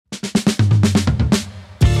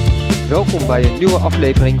Welkom bij een nieuwe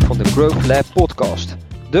aflevering van de Growth Lab podcast.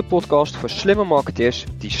 De podcast voor slimme marketeers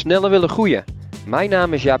die sneller willen groeien. Mijn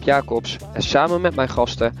naam is Jaap Jacobs en samen met mijn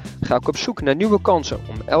gasten ga ik op zoek naar nieuwe kansen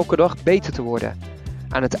om elke dag beter te worden.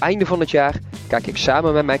 Aan het einde van het jaar kijk ik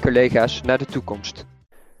samen met mijn collega's naar de toekomst.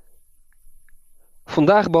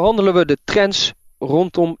 Vandaag behandelen we de trends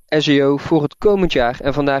rondom SEO voor het komend jaar.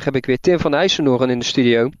 En vandaag heb ik weer Tim van IJsendoorn in de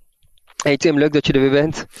studio. Hey Tim, leuk dat je er weer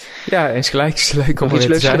bent. Ja, eens gelijk. Is leuk om nog iets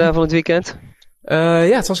leuks gedaan van het weekend? Ja,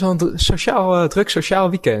 het was wel een druk sociaal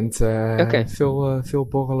weekend. Okay. Veel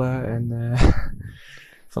borrelen en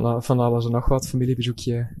van alles en nog wat.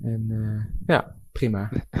 Familiebezoekje. En ja, prima.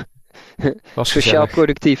 Was sociaal gezellig.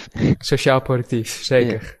 Productief. Sociaal productief,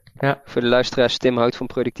 zeker. Ja. Voor de luisteraars, Tim houdt van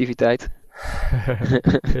productiviteit.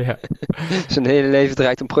 Ja. Zijn hele leven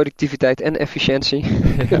draait om productiviteit en efficiëntie.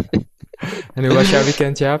 Ja. En hoe was jouw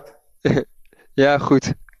weekend, Jaap? Ja,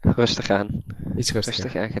 goed. Rustig aan. Iets rustiger.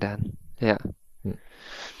 Rustig aan gedaan. Ja.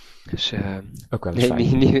 Dus ook wel eens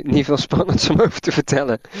fijn. niet veel spannends om over te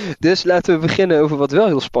vertellen. Dus laten we beginnen over wat wel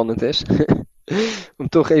heel spannend is. Om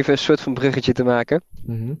toch even een soort van bruggetje te maken.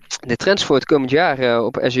 Mm-hmm. De trends voor het komend jaar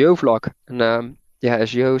op SEO-vlak. En ja,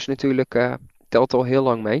 SEO is natuurlijk, telt al heel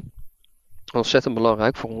lang mee. Ontzettend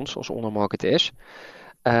belangrijk voor ons als online marketeers.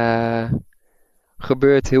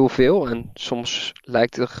 Gebeurt heel veel en soms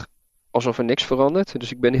lijkt het alsof er niks verandert.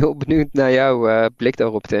 Dus ik ben heel benieuwd naar jouw blik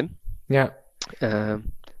daarop, Tim. Ja.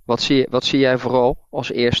 Wat zie jij vooral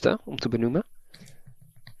als eerste om te benoemen?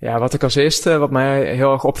 Ja, wat ik als eerste, wat mij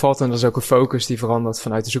heel erg opvalt, en dat is ook een focus die verandert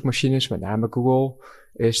vanuit de zoekmachines, met name Google,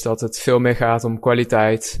 is dat het veel meer gaat om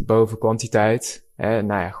kwaliteit boven kwantiteit. Nou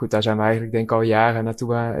ja, goed, daar zijn we eigenlijk denk ik al jaren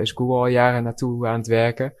naartoe, is Google al jaren naartoe aan het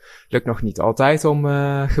werken. Lukt nog niet altijd om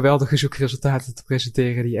geweldige zoekresultaten te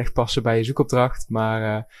presenteren die echt passen bij je zoekopdracht.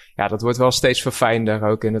 Maar ja, dat wordt wel steeds verfijnder,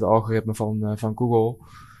 ook in het algoritme van Google.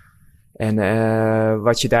 En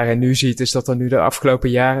wat je daarin nu ziet, is dat er nu de afgelopen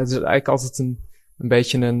jaren, het is eigenlijk altijd een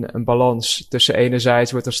beetje een balans tussen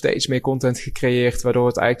enerzijds wordt er steeds meer content gecreëerd, waardoor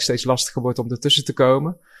het eigenlijk steeds lastiger wordt om ertussen te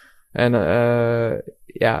komen. En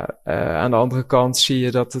aan de andere kant zie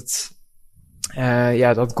je dat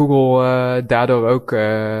dat Google daardoor ook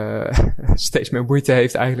steeds meer moeite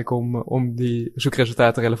heeft eigenlijk om die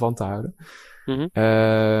zoekresultaten relevant te houden. Mm-hmm.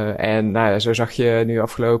 En nou ja, zo zag je nu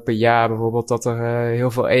afgelopen jaar bijvoorbeeld dat er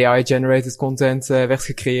heel veel AI-generated content werd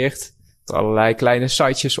gecreëerd. Dat er allerlei kleine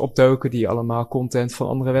sitejes opdoken die allemaal content van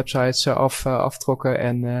andere websites aftrokken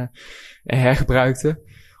en hergebruikten.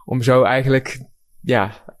 Om zo eigenlijk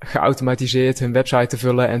geautomatiseerd hun website te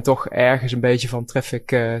vullen en toch ergens een beetje van traffic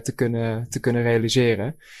te kunnen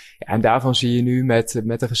realiseren. Ja, en daarvan zie je nu met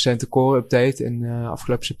de recente core update in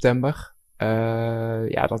afgelopen september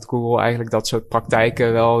dat Google eigenlijk dat soort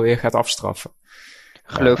praktijken wel weer gaat afstraffen.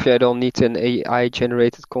 Geloof jij dan niet in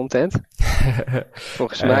AI-generated content?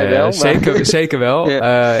 Volgens mij wel. Maar... Zeker wel.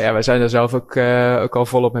 Ja. Wij zijn daar zelf ook al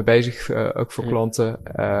volop mee bezig, ook voor klanten.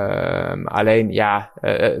 Alleen,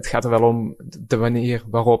 het gaat er wel om de manier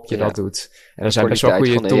waarop je dat doet. En er zijn best wel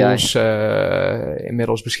goede tools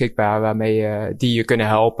inmiddels beschikbaar waarmee die je kunnen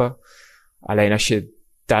helpen. Alleen als je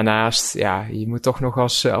daarnaast, je moet toch nog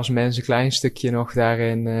als mens een klein stukje nog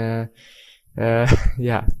daarin...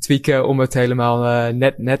 tweaken om het helemaal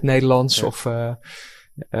net Nederlands of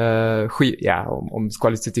om het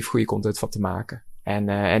kwalitatief goede content van te maken.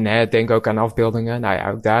 En denk ook aan afbeeldingen. Nou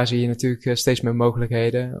ja, ook daar zie je natuurlijk steeds meer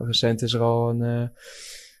mogelijkheden. Recent is er al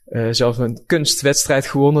zelfs een kunstwedstrijd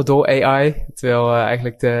gewonnen door AI. Terwijl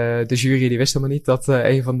eigenlijk de jury die wist helemaal niet dat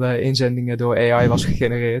een van de inzendingen door AI was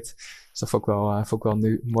gegenereerd. Dus dat vond ik wel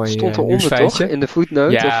nu mooi stond eronder toch? In de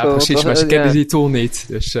footnote? Ja, precies. Maar ze kenden die tool niet.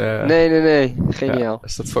 Dus, nee. Geniaal.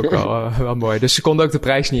 Dus dat vond ik wel mooi. Dus ze konden ook de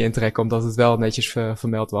prijs niet intrekken, omdat het wel netjes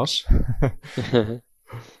vermeld was.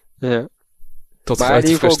 Ja. Maar in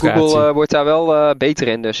ieder geval Google wordt daar wel beter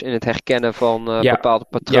in, dus in het herkennen van bepaalde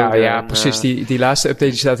patronen. Ja, precies. Die laatste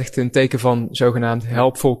update staat echt in het teken van zogenaamd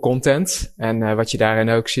helpful content. En wat je daarin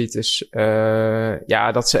ook ziet is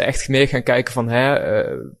dat ze echt meer gaan kijken van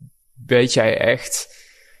weet jij echt,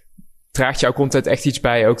 draagt jouw content echt iets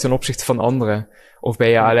bij, ook ten opzichte van anderen? Of ben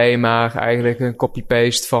je alleen maar eigenlijk een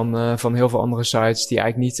copy-paste van heel veel andere sites die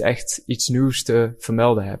eigenlijk niet echt iets nieuws te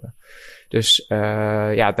vermelden hebben? Dus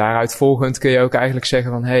daaruit volgend kun je ook eigenlijk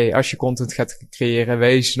zeggen van als je content gaat creëren,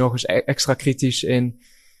 wees nog eens extra kritisch in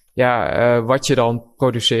wat je dan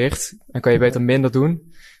produceert. Dan kan je beter minder doen.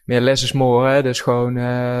 Meer less is more, hè? Dus gewoon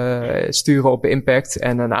sturen op impact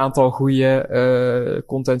en een aantal goede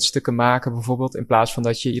contentstukken maken bijvoorbeeld, in plaats van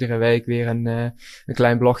dat je iedere week weer een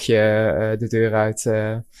klein blogje de deur uit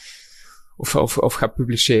of gaat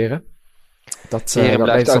publiceren. Dat Hierin dat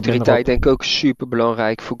blijft levert wat minder autoriteit op. denk ik ook super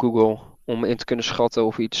belangrijk voor Google. Om in te kunnen schatten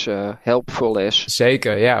of iets helpvol is.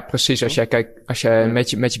 Zeker, ja, precies. Als jij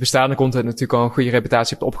met je bestaande content natuurlijk al een goede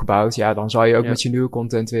reputatie hebt opgebouwd, ja, dan zal je ook met je nieuwe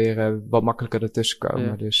content weer wat makkelijker ertussen komen.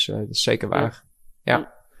 Ja. Dus dat is zeker waar. Ja.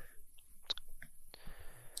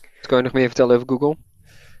 Wat kan je nog meer vertellen over Google?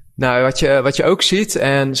 Nou, wat je ook ziet,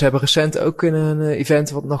 en ze hebben recent ook in een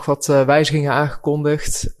event nog wat wijzigingen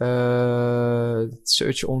aangekondigd. Het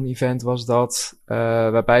Search On event was dat,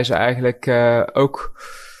 waarbij ze eigenlijk ook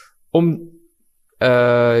om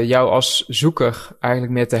jou als zoeker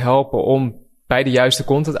eigenlijk meer te helpen om bij de juiste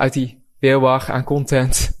content uit die wirwar aan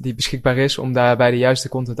content die beschikbaar is, om daar bij de juiste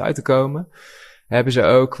content uit te komen. Hebben ze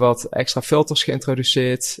ook wat extra filters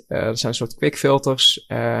geïntroduceerd. Dat zijn een soort quick filters.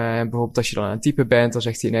 En bijvoorbeeld als je dan aan het typen bent, dan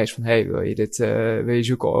zegt hij ineens van, hey, wil je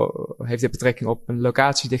zoeken, heeft dit betrekking op een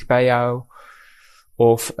locatie dicht bij jou?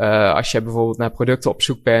 Of als je bijvoorbeeld naar producten op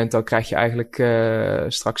zoek bent, dan krijg je eigenlijk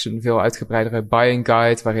straks een veel uitgebreidere buying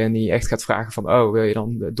guide, waarin hij echt gaat vragen van, wil je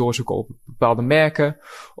dan doorzoeken op bepaalde merken?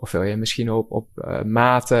 Of wil je misschien op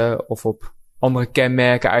maten of op andere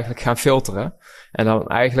kenmerken eigenlijk gaan filteren? En dan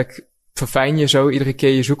eigenlijk verfijn je zo iedere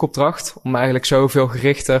keer je zoekopdracht, om eigenlijk zoveel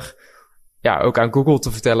gerichter ook aan Google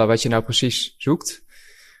te vertellen wat je nou precies zoekt.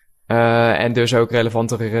 En dus ook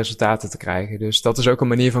relevantere resultaten te krijgen. Dus dat is ook een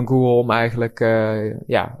manier van Google om eigenlijk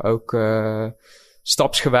ook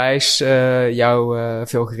stapsgewijs jou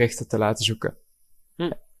veel gerichter te laten zoeken.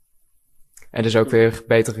 En dus ook weer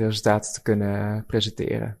betere resultaten te kunnen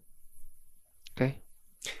presenteren. Oké.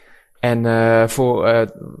 En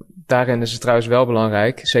daarin is het trouwens wel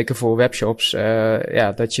belangrijk, zeker voor webshops,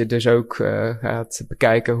 dat je dus ook gaat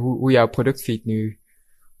bekijken hoe jouw productfeed nu,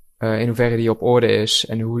 in hoeverre die op orde is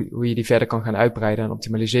en hoe je die verder kan gaan uitbreiden en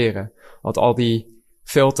optimaliseren. Want al die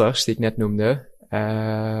filters die ik net noemde,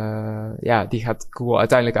 die gaat Google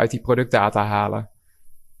uiteindelijk uit die productdata halen.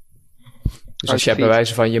 Dus als je bij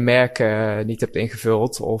wijze van je merk niet hebt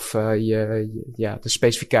ingevuld of de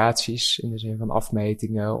specificaties in de zin van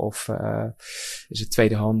afmetingen of is het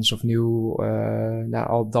tweedehands of nieuw,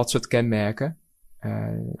 al dat soort kenmerken,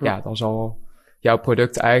 dan zal jouw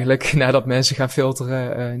product eigenlijk, nadat mensen gaan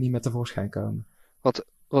filteren, niet meer tevoorschijn komen.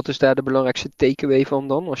 Wat is daar de belangrijkste takeaway van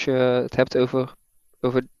dan, als je het hebt over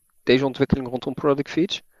deze ontwikkeling rondom product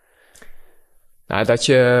feeds? Nou, dat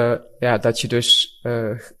je dus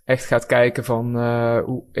echt gaat kijken van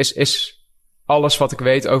hoe is alles wat ik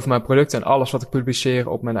weet over mijn product en alles wat ik publiceer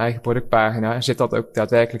op mijn eigen productpagina, zit dat ook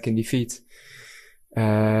daadwerkelijk in die feed?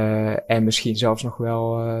 En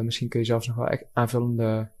misschien kun je zelfs nog wel echt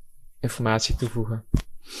aanvullende informatie toevoegen.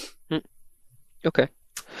 Oké.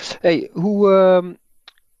 Hey,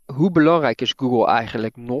 hoe belangrijk is Google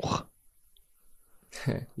eigenlijk nog?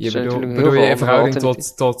 Bedoel je in verhouding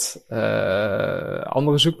tot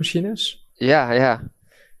andere zoekmachines? Ja.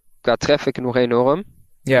 Qua traffic nog enorm,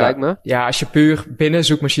 lijkt me. Ja, als je puur binnen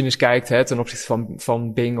zoekmachines kijkt, ten opzichte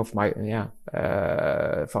van Bing of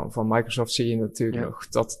van Microsoft, zie je natuurlijk nog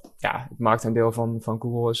dat het marktaandeel van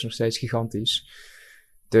Google is nog steeds gigantisch.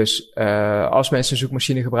 Dus als mensen een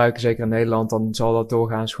zoekmachine gebruiken, zeker in Nederland, dan zal dat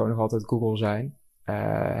doorgaans gewoon nog altijd Google zijn.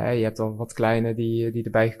 Je hebt al wat kleine die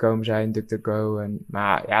erbij gekomen zijn, DuckDuckGo.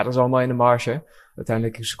 Maar dat is allemaal in de marge.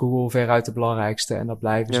 Uiteindelijk is Google veruit de belangrijkste en dat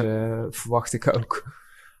blijven ze, verwacht ik ook.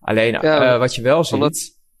 Alleen, wat je wel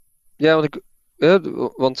ziet...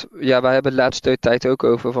 Want wij hebben de laatste tijd ook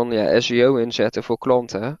over van SEO inzetten voor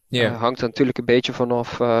klanten. Hangt er natuurlijk een beetje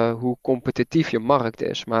vanaf hoe competitief je markt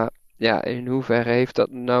is. Maar in hoeverre heeft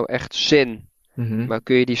dat nou echt zin? Mm-hmm. Maar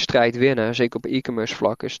kun je die strijd winnen? Zeker op e-commerce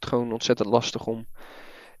vlak is het gewoon ontzettend lastig om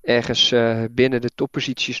ergens binnen de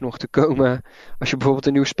topposities nog te komen. Als je bijvoorbeeld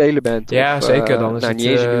een nieuw speler bent. Ja, zeker. Dan is het niet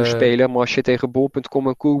eens een nieuw speler, maar als je tegen bol.com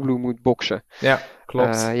en Coolblue moet boksen. Ja,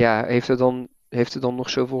 klopt. Heeft het dan nog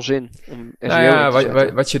zoveel zin om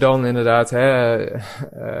SEO wat je dan inderdaad,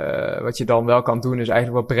 wat je dan wel kan doen, is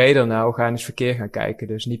eigenlijk wat breder naar organisch verkeer gaan kijken.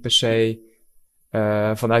 Dus niet per se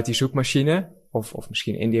vanuit die zoekmachine, of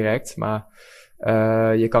misschien indirect, maar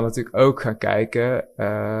je kan natuurlijk ook gaan kijken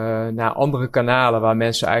naar andere kanalen waar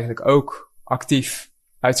mensen eigenlijk ook actief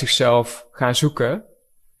uit zichzelf gaan zoeken.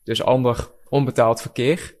 Dus ander onbetaald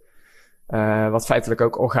verkeer. Wat feitelijk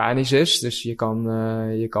ook organisch is. Dus je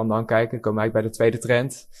kan dan kijken, dan komen we eigenlijk bij de tweede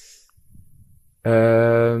trend.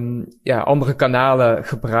 Andere kanalen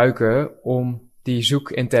gebruiken om die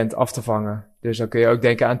zoekintent af te vangen. Dus dan kun je ook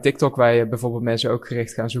denken aan TikTok, waar je bijvoorbeeld mensen ook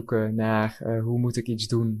gericht gaan zoeken naar hoe moet ik iets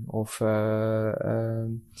doen? Of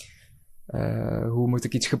hoe moet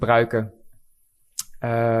ik iets gebruiken?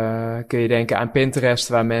 Kun je denken aan Pinterest,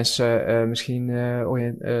 waar mensen misschien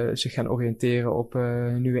zich gaan oriënteren op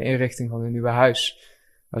een nieuwe inrichting van hun nieuwe huis.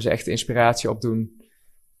 waar ze echt inspiratie op doen.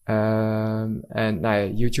 En nou ja,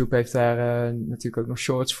 YouTube heeft daar natuurlijk ook nog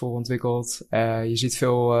shorts voor ontwikkeld. Je ziet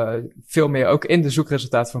veel meer, ook in de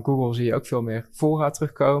zoekresultaten van Google zie je ook veel meer fora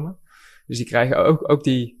terugkomen. Dus die krijgen ook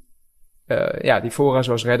die fora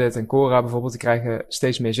zoals Reddit en Quora bijvoorbeeld, die krijgen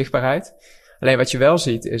steeds meer zichtbaarheid. Alleen wat je wel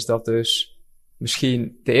ziet is dat dus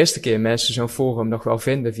misschien de eerste keer mensen zo'n forum nog wel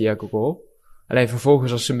vinden via Google. Alleen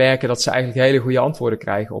vervolgens als ze merken dat ze eigenlijk hele goede antwoorden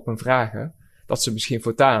krijgen op hun vragen, dat ze misschien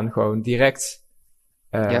voortaan gewoon direct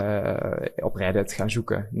op Reddit gaan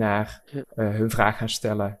zoeken naar hun vraag gaan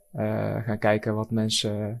stellen. Gaan kijken wat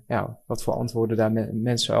mensen, wat voor antwoorden daar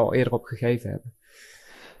mensen al eerder op gegeven hebben.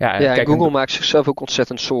 Ja, en Google maakt zichzelf ook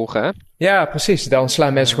ontzettend zorgen, hè? Ja, precies. Dan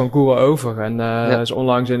slaan mensen gewoon Google over. En er is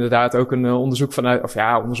onlangs inderdaad ook een onderzoek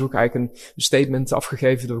eigenlijk een statement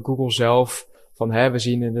afgegeven door Google zelf. Van we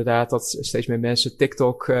zien inderdaad dat steeds meer mensen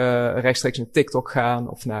TikTok, rechtstreeks naar TikTok gaan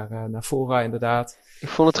of naar fora inderdaad. Ik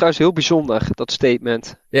vond het trouwens heel bijzonder, dat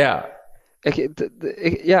statement. Ja.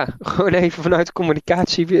 Gewoon even vanuit de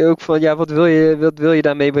communicatie ook van, wat wil je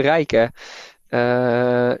daarmee bereiken?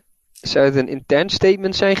 Zou het een intern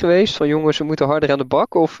statement zijn geweest van jongens, we moeten harder aan de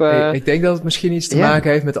bak? Of, Ik denk dat het misschien iets te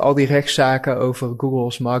maken heeft met al die rechtszaken over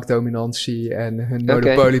Google's marktdominantie en hun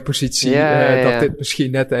monopoliepositie. Dat dit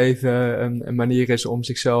misschien net even een manier is om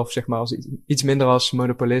zichzelf, zeg maar, als iets minder als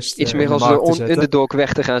monopolist iets meer als de underdog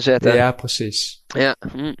weg te gaan zetten. Ja, precies. Ja,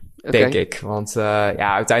 denk ik. Want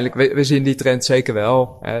uiteindelijk, we zien die trend zeker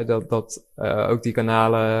wel. Dat ook die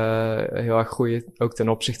kanalen heel erg groeien. Ook ten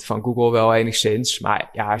opzichte van Google wel enigszins. Maar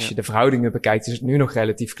als je de verhoudingen bekijkt, is het nu nog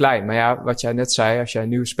relatief klein. Maar wat jij net zei, als jij een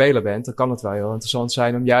nieuwe speler bent, dan kan het wel heel interessant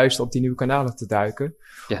zijn om juist op die nieuwe kanalen te duiken.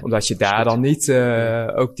 Ja, omdat je daar dan niet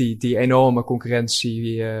ook die enorme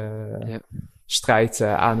concurrentie strijd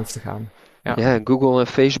aan hoeft te gaan. Ja, Google en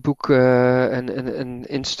Facebook en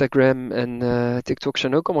Instagram en TikTok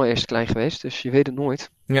zijn ook allemaal eerst klein geweest. Dus je weet het nooit.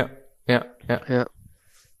 Ja.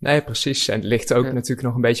 Nee, precies. En het ligt ook natuurlijk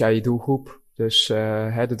nog een beetje aan je doelgroep. Dus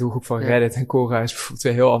de doelgroep van Reddit en Quora is bijvoorbeeld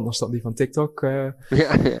weer heel anders dan die van TikTok,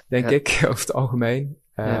 denk ik, over het algemeen.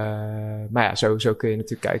 Maar zo kun je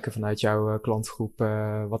natuurlijk kijken vanuit jouw klantgroep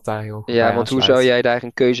wat daar heel goed bij want aansluit. hoe zou jij daar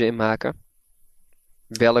een keuze in maken?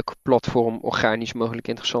 Welk platform organisch mogelijk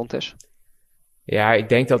interessant is? Ja, ik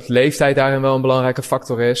denk dat leeftijd daarin wel een belangrijke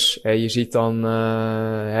factor is. Je ziet dan,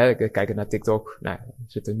 kijken naar TikTok, er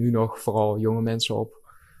zitten nu nog vooral jonge mensen op.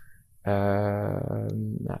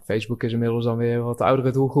 Facebook is inmiddels dan weer een wat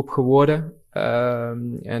oudere doelgroep geworden.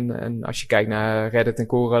 En als je kijkt naar Reddit en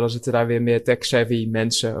Quora, dan zitten daar weer meer tech-savvy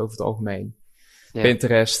mensen over het algemeen. Ja.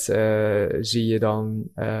 Pinterest zie je dan,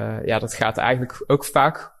 dat gaat eigenlijk ook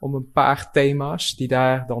vaak om een paar thema's die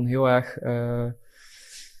daar dan heel erg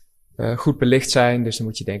goed belicht zijn. Dus dan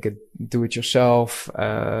moet je denken do-it-yourself,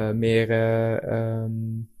 meer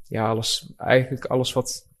alles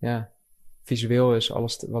wat visueel is,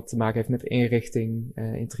 alles wat te maken heeft met inrichting,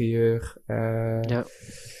 interieur,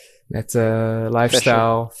 met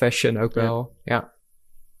lifestyle, fashion ook wel. Ja.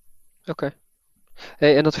 Oké.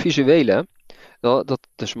 Hey, en dat visuele, dat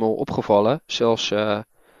is me al opgevallen. Zelfs,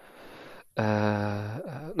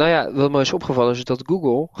 wat me is opgevallen is dat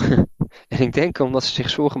Google, en ik denk omdat ze zich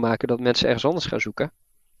zorgen maken dat mensen ergens anders gaan zoeken,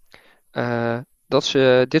 dat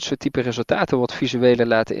ze dit soort type resultaten wat visuele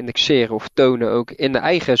laten indexeren of tonen ook in de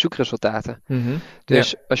eigen zoekresultaten. Mm-hmm.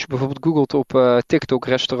 Dus als je bijvoorbeeld googelt op TikTok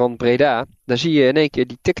restaurant Breda, dan zie je in één keer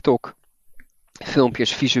die TikTok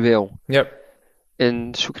filmpjes visueel. Yep.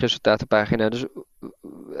 In de zoekresultatenpagina. Dus,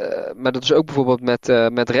 maar dat is ook bijvoorbeeld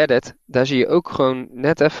met Reddit. Daar zie je ook gewoon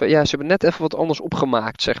net even, ze hebben net even wat anders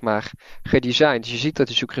opgemaakt, zeg maar, gedesigned. Dus je ziet dat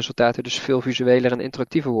die zoekresultaten dus veel visueler en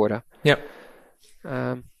interactiever worden. Ja.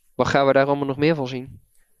 Wat gaan we daar allemaal nog meer van zien?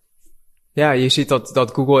 Ja, je ziet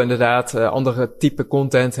dat Google inderdaad andere type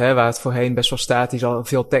content, waar het voorheen best wel statisch al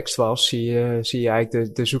veel tekst was, zie je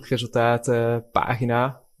eigenlijk de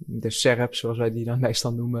zoekresultatenpagina, de SERP zoals wij die dan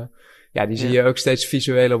meestal noemen. Ja, die zie je ook steeds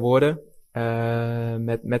visueler worden,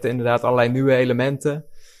 met inderdaad allerlei nieuwe elementen.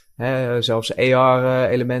 Zelfs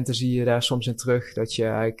AR-elementen zie je daar soms in terug, dat je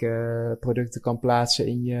eigenlijk producten kan plaatsen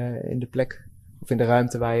in de plek of in de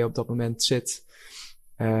ruimte waar je op dat moment zit.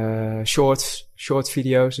 Short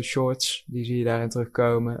video's, de shorts, die zie je daarin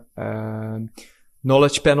terugkomen.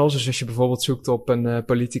 Knowledge panels, dus als je bijvoorbeeld zoekt op een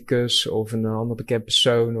politicus of een ander bekend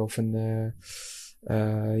persoon of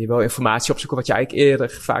je wil informatie opzoeken wat je eigenlijk eerder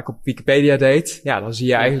vaak op Wikipedia deed. Ja, dan zie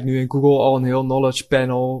je eigenlijk nu in Google al een heel knowledge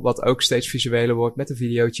panel, wat ook steeds visueler wordt met een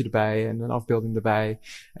videootje erbij en een afbeelding erbij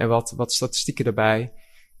en wat statistieken erbij.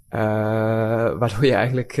 Waardoor je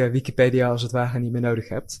eigenlijk Wikipedia als het ware niet meer nodig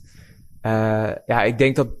hebt. Ik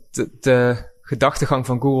denk dat de gedachtegang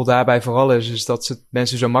van Google daarbij vooral is dat ze het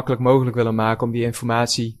mensen zo makkelijk mogelijk willen maken om die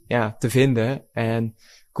informatie te vinden. En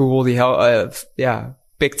Google die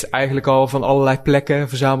pikt eigenlijk al van allerlei plekken,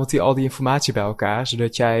 verzamelt hij al die informatie bij elkaar,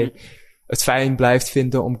 zodat jij het fijn blijft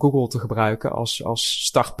vinden om Google te gebruiken als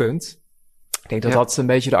startpunt. Ik denk dat dat een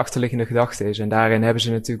beetje de achterliggende gedachte is. En daarin hebben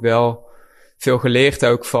ze natuurlijk wel veel geleerd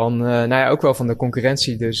ook van, ook wel van de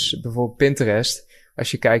concurrentie. Dus bijvoorbeeld Pinterest.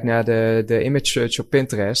 Als je kijkt naar de image search op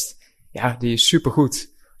Pinterest, die is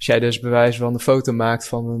supergoed. Als jij dus bij wijze van een foto maakt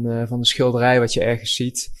van een schilderij wat je ergens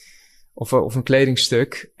ziet, of een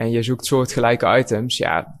kledingstuk, en je zoekt soortgelijke items,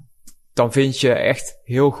 dan vind je echt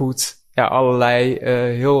heel goed allerlei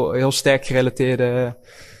heel sterk gerelateerde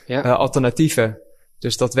alternatieven.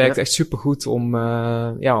 Dus dat werkt echt supergoed om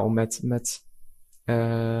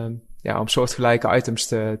om soortgelijke items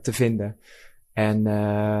te vinden. En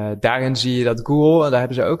daarin zie je dat Google, en daar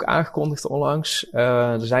hebben ze ook aangekondigd onlangs,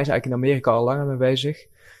 daar zijn ze eigenlijk in Amerika al langer mee bezig,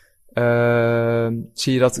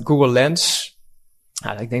 zie je dat Google Lens,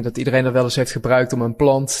 ik denk dat iedereen dat wel eens heeft gebruikt om een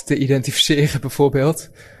plant te identificeren bijvoorbeeld.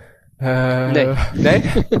 Nee?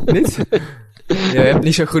 Niet? Je hebt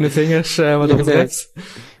niet zo groene vingers wat dat betreft.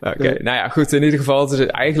 Oké. Goed, in ieder geval, het is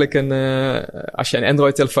eigenlijk als je een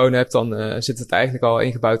Android-telefoon hebt, dan zit het eigenlijk al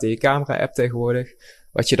ingebouwd in je camera-app tegenwoordig.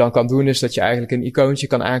 Wat je dan kan doen is dat je eigenlijk een icoontje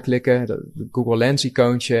kan aanklikken, de Google Lens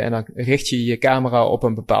icoontje, en dan richt je je camera op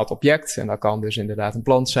een bepaald object. En dat kan dus inderdaad een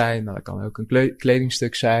plant zijn, maar dat kan ook een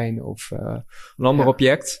kledingstuk zijn of een ander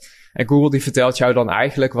object. En Google die vertelt jou dan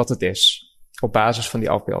eigenlijk wat het is, op basis van die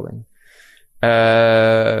afbeelding.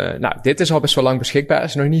 Dit is al best wel lang beschikbaar. Het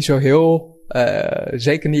is nog niet zo heel,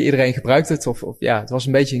 zeker niet iedereen gebruikt het. Het was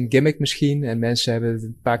een beetje een gimmick misschien. En mensen hebben het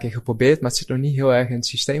een paar keer geprobeerd. Maar het zit nog niet heel erg in het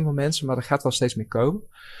systeem van mensen. Maar er gaat wel steeds meer komen.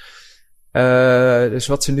 Dus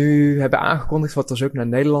wat ze nu hebben aangekondigd, wat dus ook naar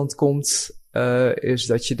Nederland komt, is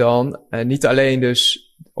dat je dan niet alleen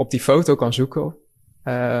dus op die foto kan zoeken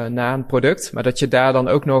naar een product. Maar dat je daar dan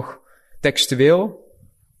ook nog textueel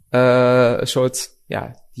een soort,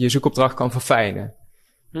 je zoekopdracht kan verfijnen.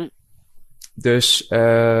 Dus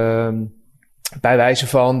bij wijze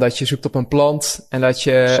van dat je zoekt op een plant en dat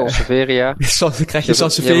je Sansevieria. Dan krijg je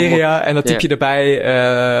Sansevieria en dan typ je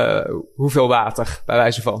erbij hoeveel water, bij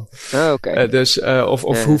wijze van. Oké.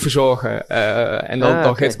 Of hoe verzorgen. En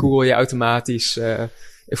dan geeft Google je automatisch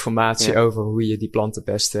informatie over hoe je die planten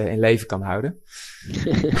het beste in leven kan houden.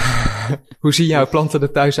 Hoe zien jouw planten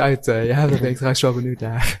er thuis uit? Daar ben ik trouwens wel benieuwd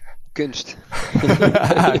naar. Kunst.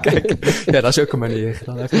 Kijk, dat is ook een manier.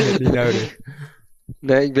 Dan heb je het niet nodig.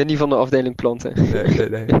 Nee, ik ben niet van de afdeling planten.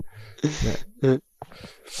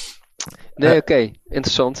 Nee, oké.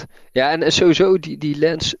 Interessant. Ja, en sowieso die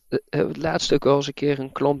lens, laatst ook wel eens een keer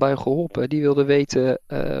een klant bij geholpen. Die wilde weten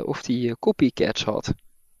of die copycats had.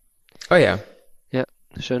 Oh ja. Ja,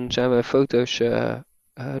 dus dan zijn we foto's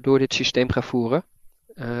door dit systeem gaan voeren.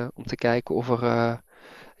 Om te kijken of er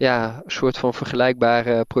een soort van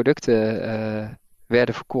vergelijkbare producten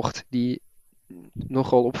werden verkocht die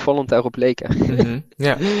nogal opvallend daarop leken. Mm-hmm.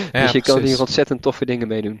 Dus je kan hier ontzettend toffe dingen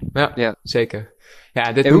mee doen. Ja, zeker.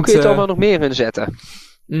 Ja, en hoe kun je het allemaal nog meer inzetten?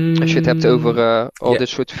 Als je het hebt over dit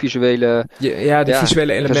soort visuele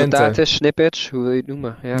visuele elementen. Resultaten, snippets, hoe wil je het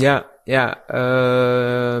noemen?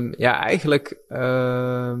 Eigenlijk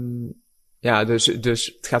dus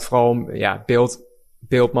het gaat vooral om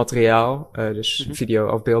beeldmateriaal, dus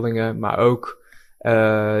videoafbeeldingen, maar ook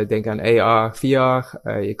denk aan AR, VR.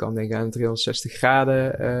 Je kan denken aan 360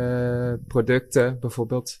 graden producten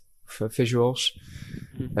bijvoorbeeld, of visuals.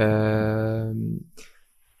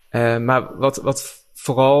 Maar wat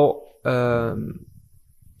vooral,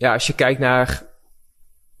 als je kijkt naar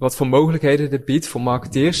wat voor mogelijkheden dit biedt voor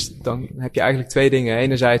marketeers, dan heb je eigenlijk twee dingen.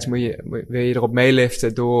 Enerzijds wil je erop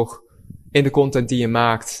meeliften door in de content die je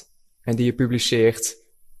maakt en die je publiceert,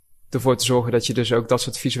 ervoor te zorgen dat je dus ook dat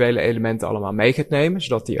soort visuele elementen allemaal mee gaat nemen,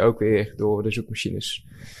 zodat die ook weer door de zoekmachines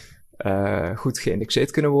goed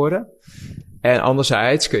geïndexeerd kunnen worden. En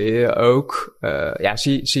anderzijds kun je ook,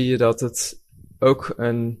 zie je dat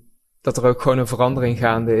dat er ook gewoon een verandering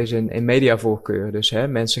gaande is in mediavoorkeur. Dus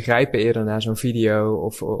mensen grijpen eerder naar zo'n video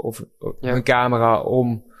of een camera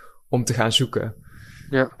om te gaan zoeken.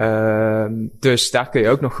 Ja. Dus daar kun je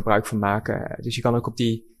ook nog gebruik van maken. Dus je kan ook op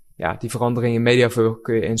die verandering in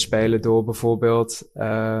mediavoorkeur inspelen door bijvoorbeeld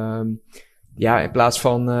in plaats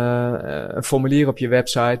van een formulier op je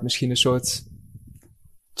website misschien een soort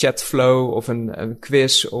chatflow of een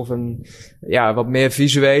quiz of een wat meer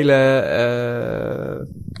visuele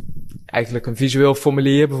eigenlijk een visueel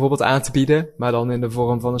formulier bijvoorbeeld aan te bieden, maar dan in de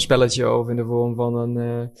vorm van een spelletje of in de vorm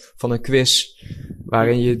van een quiz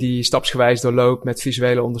waarin je die stapsgewijs doorloopt met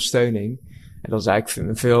visuele ondersteuning. En dat is eigenlijk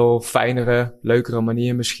een veel fijnere, leukere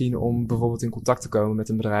manier misschien om bijvoorbeeld in contact te komen met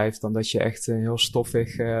een bedrijf dan dat je echt een heel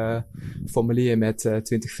stoffig formulier met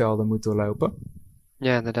 20 velden moet doorlopen.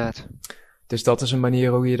 Ja, inderdaad. Dus dat is een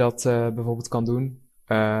manier hoe je dat bijvoorbeeld kan doen.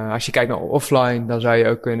 Als je kijkt naar offline, dan zou je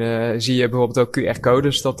ook zie je bijvoorbeeld ook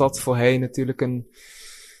QR-codes, dat voorheen natuurlijk een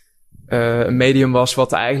medium was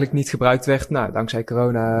wat eigenlijk niet gebruikt werd. Nou, dankzij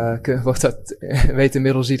corona weet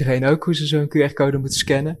inmiddels iedereen ook hoe ze zo'n QR-code moeten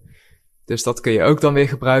scannen. Dus dat kun je ook dan weer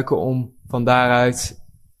gebruiken om van daaruit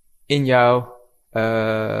in jouw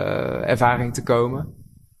ervaring te komen.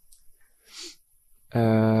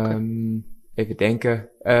 Even denken.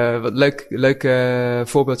 Wat leuk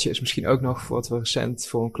voorbeeldje is misschien ook nog wat we recent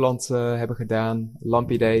voor een klant hebben gedaan.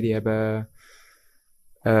 Lampidee, die hebben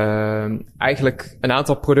eigenlijk een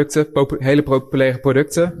aantal producten, hele populaire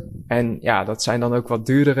producten. En ja, dat zijn dan ook wat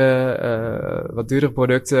duurdere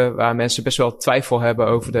producten waar mensen best wel twijfel hebben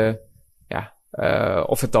over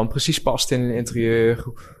of het dan precies past in een interieur,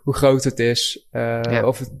 hoe groot het is,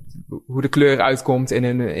 hoe de kleur uitkomt in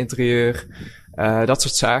een interieur, dat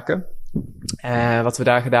soort zaken. Wat we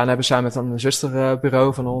daar gedaan hebben samen met een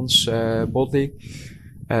zusterbureau van ons, Bodley.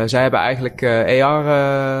 Zij hebben eigenlijk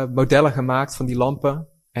AR-modellen gemaakt van die lampen.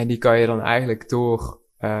 En die kan je dan eigenlijk door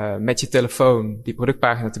met je telefoon die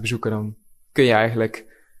productpagina te bezoeken, dan kun je eigenlijk,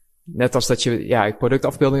 net als dat je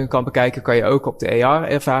productafbeeldingen kan bekijken, kan je ook op de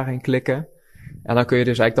AR-ervaring klikken. En dan kun je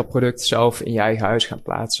dus eigenlijk dat product zelf in je eigen huis gaan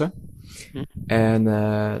plaatsen. En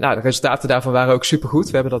de resultaten daarvan waren ook supergoed.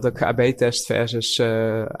 We hebben dat ook AB-test versus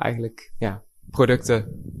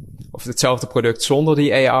producten, of hetzelfde product zonder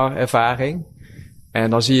die AR-ervaring. En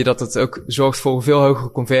dan zie je dat het ook zorgt voor een veel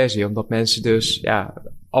hogere conversie, omdat mensen dus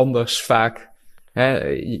anders vaak,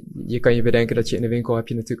 je kan je bedenken dat je in de winkel heb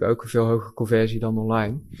je natuurlijk ook een veel hogere conversie dan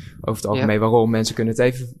online. Over het algemeen, waarom? Mensen kunnen het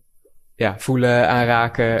even voelen,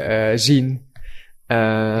 aanraken, zien.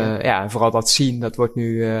 En vooral dat zien, dat wordt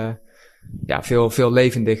nu veel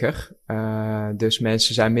levendiger. Dus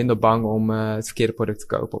mensen zijn minder bang om het verkeerde product te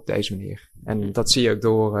kopen op deze manier. En dat zie je ook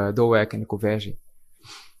door doorwerken in de conversie.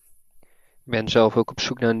 Ik ben zelf ook op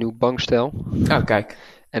zoek naar een nieuw bankstel. Oh, kijk.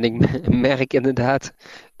 En ik merk inderdaad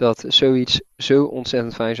dat zoiets zo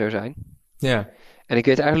ontzettend fijn zou zijn. Ja. En ik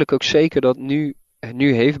weet eigenlijk ook zeker dat nu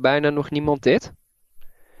heeft bijna nog niemand dit.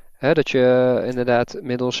 Dat je inderdaad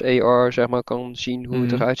middels AR zeg maar kan zien hoe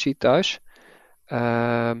het eruit ziet thuis.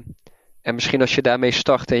 En misschien als je daarmee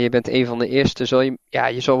start en je bent een van de eerste,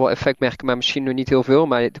 je zal wel effect merken, maar misschien nog niet heel veel.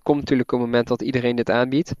 Maar er komt natuurlijk een moment dat iedereen dit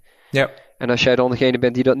aanbiedt. Ja. En als jij dan degene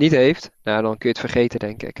bent die dat niet heeft, nou dan kun je het vergeten,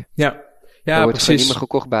 denk ik. Ja, dan wordt het niet meer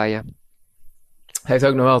gekocht bij je. Heeft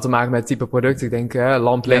ook nog wel te maken met het type product. Ik denk,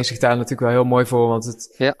 lamp leent zich daar natuurlijk wel heel mooi voor,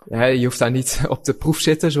 want je hoeft daar niet op de proef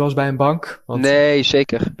zitten, zoals bij een bank. Want nee,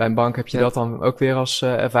 zeker. Bij een bank heb je dat dan ook weer als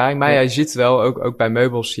ervaring. Maar je ziet wel, ook bij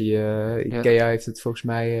meubels zie je, IKEA heeft het volgens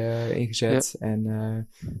mij ingezet. Ja. En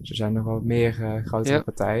er zijn nog wel meer grotere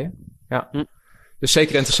partijen. Ja. Dus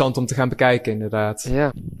zeker interessant om te gaan bekijken, inderdaad.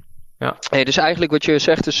 Ja. Hey, dus eigenlijk wat je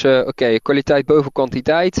zegt is, kwaliteit boven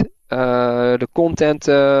kwantiteit. De content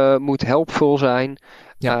moet helpvol zijn.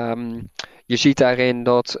 Ja. Je ziet daarin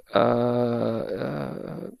dat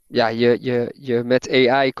je met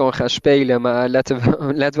AI kan gaan spelen, maar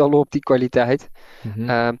let wel op die kwaliteit.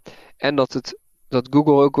 Mm-hmm. En dat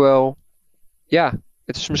Google ook wel,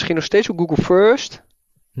 het is misschien nog steeds op Google First.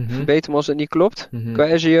 Mm-hmm. Verbeter me als het niet klopt,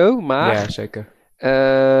 qua SEO, maar ja, zeker.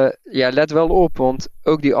 Let wel op, want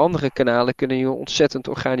ook die andere kanalen kunnen je ontzettend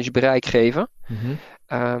organisch bereik geven. Mm-hmm.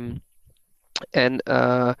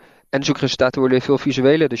 En zoekresultaten worden weer veel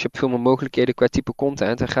visueler, dus je hebt veel meer mogelijkheden qua type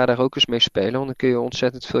content. En ga daar ook eens mee spelen, want dan kun je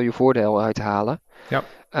ontzettend veel je voordeel uithalen. Ja.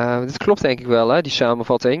 Dat klopt denk ik wel, hè, die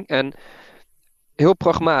samenvatting. En heel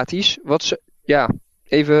pragmatisch,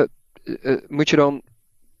 moet je dan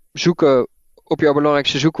zoeken op jouw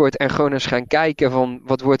belangrijkste zoekwoord en gewoon eens gaan kijken van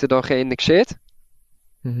wat wordt er dan geïndexeerd?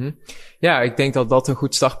 Mm-hmm. Ja, ik denk dat dat een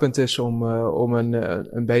goed startpunt is om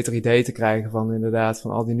een beter idee te krijgen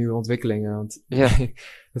van al die nieuwe ontwikkelingen. Want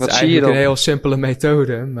dat is eigenlijk een heel simpele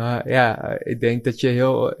methode. Maar ik denk dat je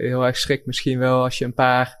heel erg schrikt misschien wel als je een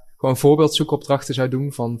paar gewoon voorbeeldzoekopdrachten zou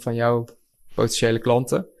doen van jouw potentiële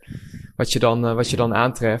klanten. Wat je dan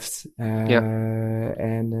aantreft.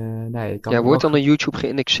 Wordt dan een YouTube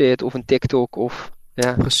geïndexeerd of een TikTok of...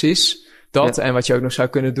 Ja. Precies. Dat, en wat je ook nog zou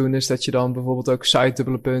kunnen doen is dat je dan bijvoorbeeld ook site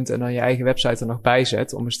dubbele punt en dan je eigen website er nog bij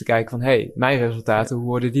zet. Om eens te kijken van, mijn resultaten, hoe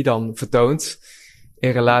worden die dan vertoond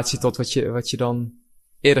in relatie tot wat je dan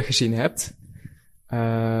eerder gezien hebt.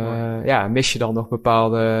 Mis je dan nog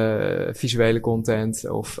bepaalde visuele content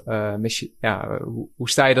of hoe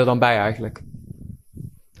sta je er dan bij eigenlijk?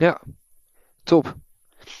 Ja, top.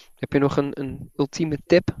 Heb je nog een ultieme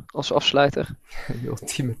tip als afsluiter? Een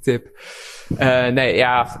ultieme tip.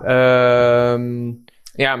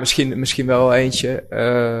 Misschien wel eentje.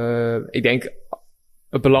 Ik denk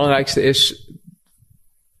het belangrijkste is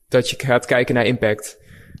dat je gaat kijken naar impact.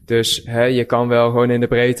 Dus je kan wel gewoon in de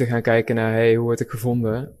breedte gaan kijken naar hoe word ik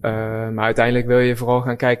gevonden. Maar uiteindelijk wil je vooral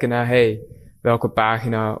gaan kijken naar welke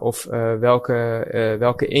pagina of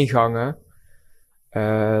welke ingangen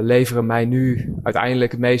leveren mij nu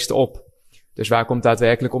uiteindelijk het meeste op. Dus waar komt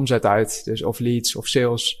daadwerkelijk omzet uit? Dus of leads of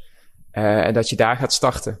sales. En dat je daar gaat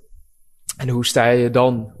starten. En hoe sta je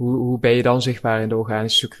dan? Hoe ben je dan zichtbaar in de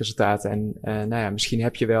organische zoekresultaten? En misschien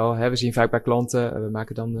heb je wel, we zien vaak bij klanten, we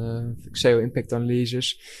maken dan SEO impact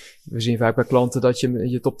analyses. We zien vaak bij klanten dat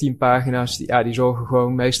je top 10 pagina's, die zorgen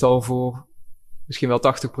gewoon meestal voor misschien wel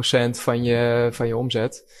 80% van je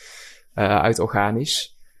omzet uit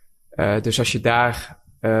organisch. Dus als je daar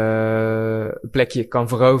een plekje kan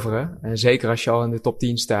veroveren, en zeker als je al in de top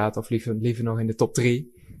 10 staat, of liever nog in de top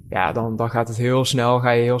 3, dan gaat het ga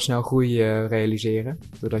je heel snel groei realiseren.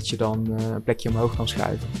 Doordat je dan een plekje omhoog kan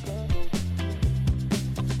schuiven.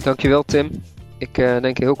 Dankjewel Tim. Ik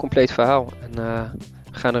denk een heel compleet verhaal. En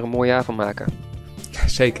we gaan er een mooi jaar van maken.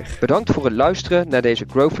 Zeker. Bedankt voor het luisteren naar deze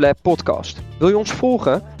Growth Lab podcast. Wil je ons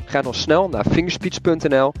volgen? Ga dan snel naar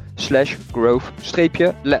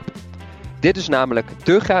fingerspeech.nl/growth-lab. Dit is namelijk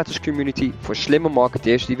de gratis community voor slimme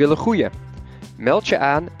marketeers die willen groeien. Meld je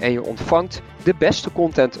aan en je ontvangt de beste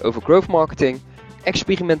content over growth marketing,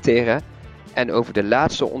 experimenteren en over de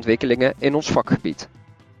laatste ontwikkelingen in ons vakgebied.